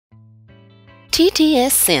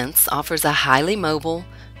TTS Sense offers a highly mobile,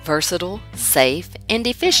 versatile, safe, and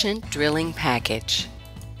efficient drilling package.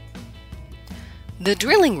 The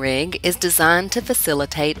drilling rig is designed to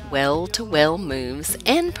facilitate well-to-well moves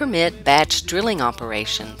and permit batch drilling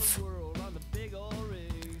operations.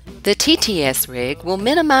 The TTS rig will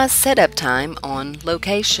minimize setup time on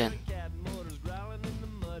location.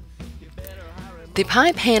 The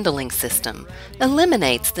pipe handling system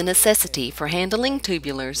eliminates the necessity for handling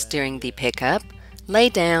tubulars during the pickup,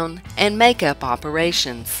 laydown, and makeup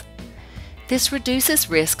operations. This reduces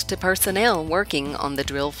risks to personnel working on the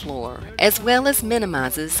drill floor, as well as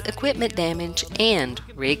minimizes equipment damage and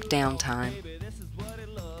rig downtime.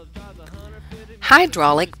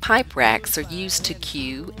 Hydraulic pipe racks are used to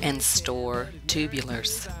queue and store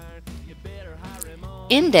tubulars.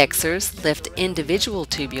 Indexers lift individual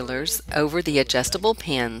tubulars over the adjustable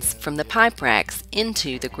pins from the pipe racks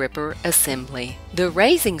into the gripper assembly. The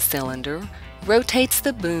raising cylinder rotates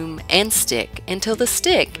the boom and stick until the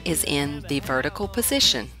stick is in the vertical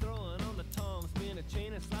position.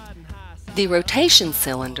 The rotation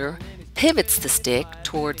cylinder pivots the stick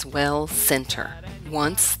towards well center.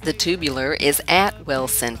 Once the tubular is at well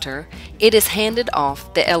center, it is handed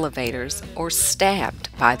off the elevators or stabbed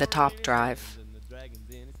by the top drive.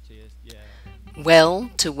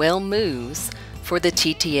 Well-to-well moves for the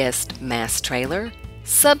TTS mass trailer,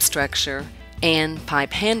 substructure, and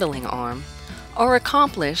pipe handling arm are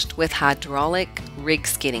accomplished with hydraulic rig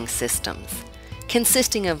skidding systems,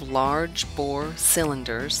 consisting of large bore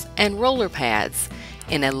cylinders and roller pads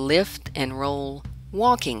in a lift and roll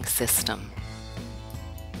walking system.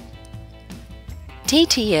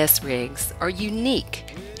 TTS rigs are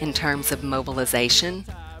unique in terms of mobilization,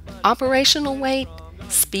 operational weight,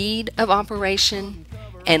 speed of operation,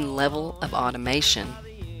 and level of automation.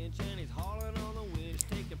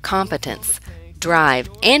 Competence, drive,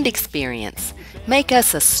 and experience make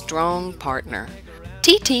us a strong partner.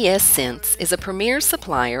 TTS Sense is a premier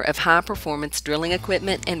supplier of high-performance drilling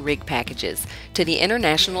equipment and rig packages to the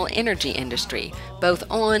international energy industry, both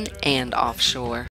on and offshore.